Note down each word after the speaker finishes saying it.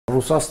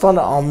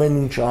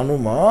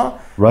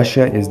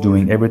Russia is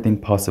doing everything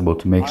possible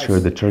to make sure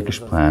the Turkish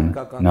plan,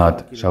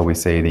 not, shall we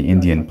say, the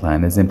Indian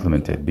plan, is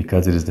implemented,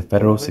 because it is the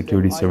Federal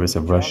Security Service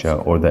of Russia,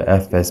 or the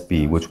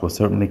FSB, which will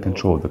certainly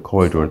control the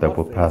corridor that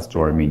will pass to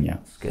Armenia.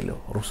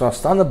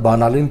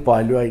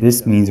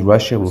 This means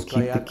Russia will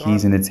keep the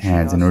keys in its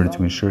hands in order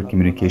to ensure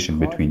communication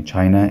between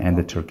China and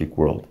the Turkic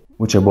world,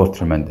 which are both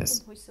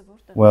tremendous.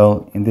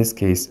 Well, in this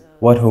case,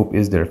 what hope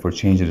is there for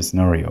change in the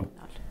scenario?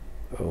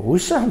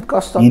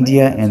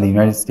 India and the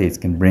United States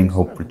can bring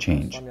hope for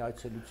change.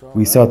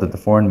 We saw that the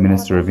Foreign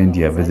Minister of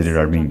India visited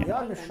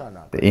Armenia.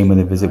 The aim of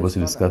the visit was to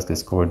discuss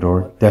this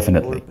corridor,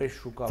 definitely.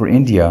 For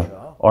India,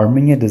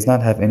 Armenia does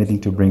not have anything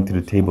to bring to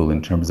the table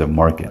in terms of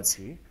markets.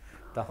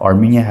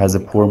 Armenia has a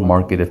poor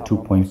market of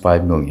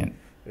 2.5 million,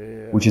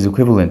 which is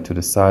equivalent to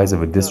the size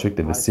of a district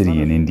of a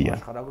city in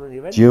India.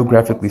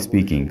 Geographically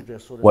speaking,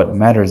 what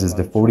matters is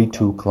the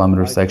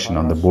 42-kilometer section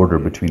on the border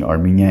between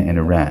Armenia and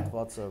Iran,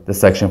 the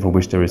section for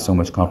which there is so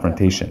much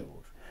confrontation,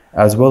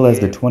 as well as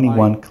the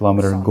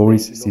 21-kilometer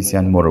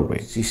Goris-Sisyan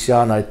motorway.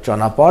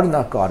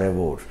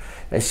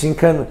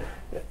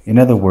 In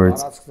other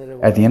words,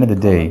 at the end of the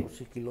day,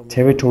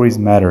 territories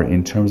matter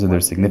in terms of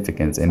their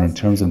significance and in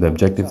terms of the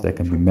objectives that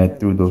can be met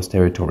through those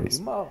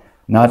territories,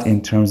 not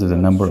in terms of the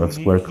number of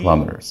square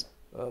kilometers.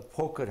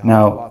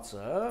 Now,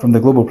 from the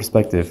global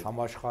perspective,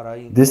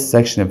 this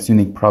section of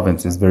Syunik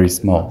province is very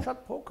small,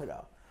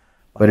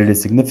 but it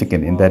is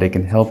significant in that it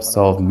can help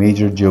solve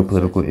major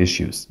geopolitical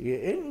issues.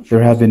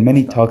 There have been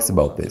many talks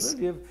about this,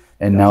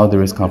 and now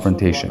there is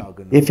confrontation.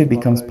 If it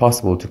becomes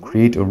possible to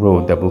create a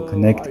road that will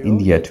connect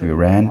India to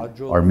Iran,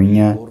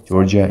 Armenia,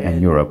 Georgia,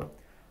 and Europe,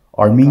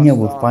 Armenia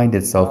will find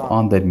itself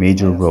on that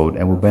major road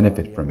and will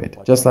benefit from it,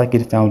 just like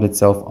it found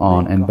itself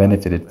on and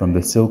benefited from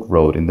the Silk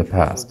Road in the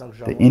past.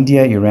 The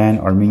India, Iran,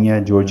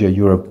 Armenia, Georgia,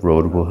 Europe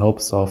road will help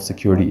solve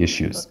security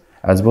issues,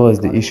 as well as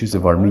the issues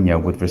of Armenia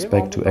with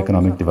respect to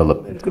economic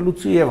development.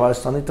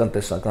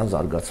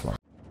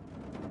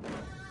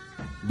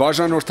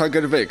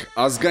 Բաժանորդագրվեք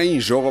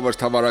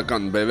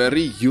Ազգային-Ժողովրդավարական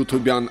Բևեռի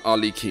YouTube-յան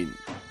ալիքին։